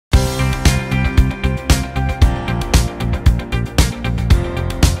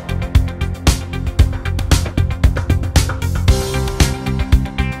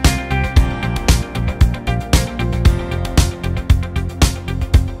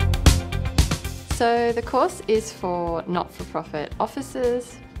So the course is for not-for-profit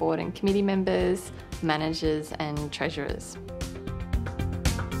officers, board and committee members, managers and treasurers.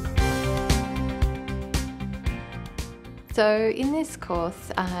 So in this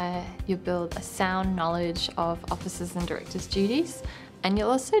course, you build a sound knowledge of officers and directors' duties, and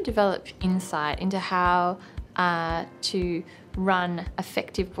you'll also develop insight into how to run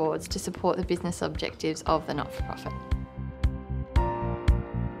effective boards to support the business objectives of the not-for-profit.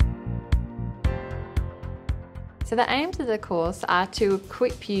 So the aims of the course are to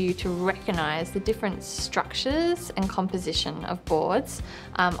equip you to recognise the different structures and composition of boards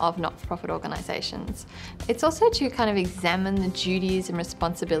of not-for-profit organisations. It's also to kind of examine the duties and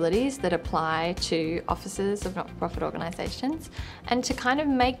responsibilities that apply to officers of not-for-profit organisations, and to kind of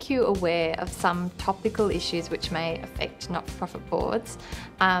make you aware of some topical issues which may affect not-for-profit boards,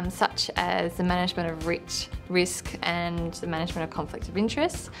 such as the management of risk and the management of conflict of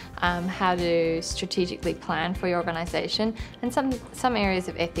interest, how to strategically plan for your organisation, and some areas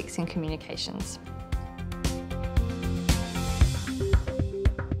of ethics and communications.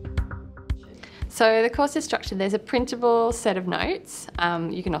 So the course is structured, there's a printable set of notes,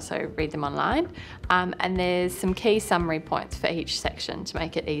 you can also read them online, and there's some key summary points for each section to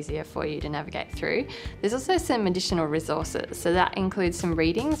make it easier for you to navigate through. There's also some additional resources, so that includes some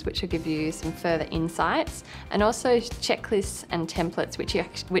readings which will give you some further insights, and also checklists and templates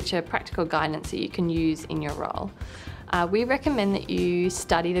which are practical guidance that you can use in your role. We recommend that you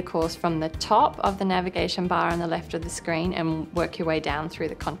study the course from the top of the navigation bar on the left of the screen and work your way down through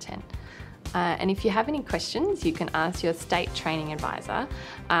the content. And if you have any questions, you can ask your state training advisor.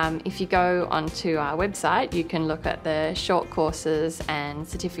 If you go onto our website, you can look at the short courses and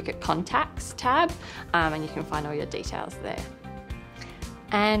certificate contacts tab, and you can find all your details there.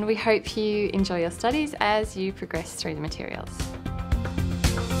 And we hope you enjoy your studies as you progress through the materials.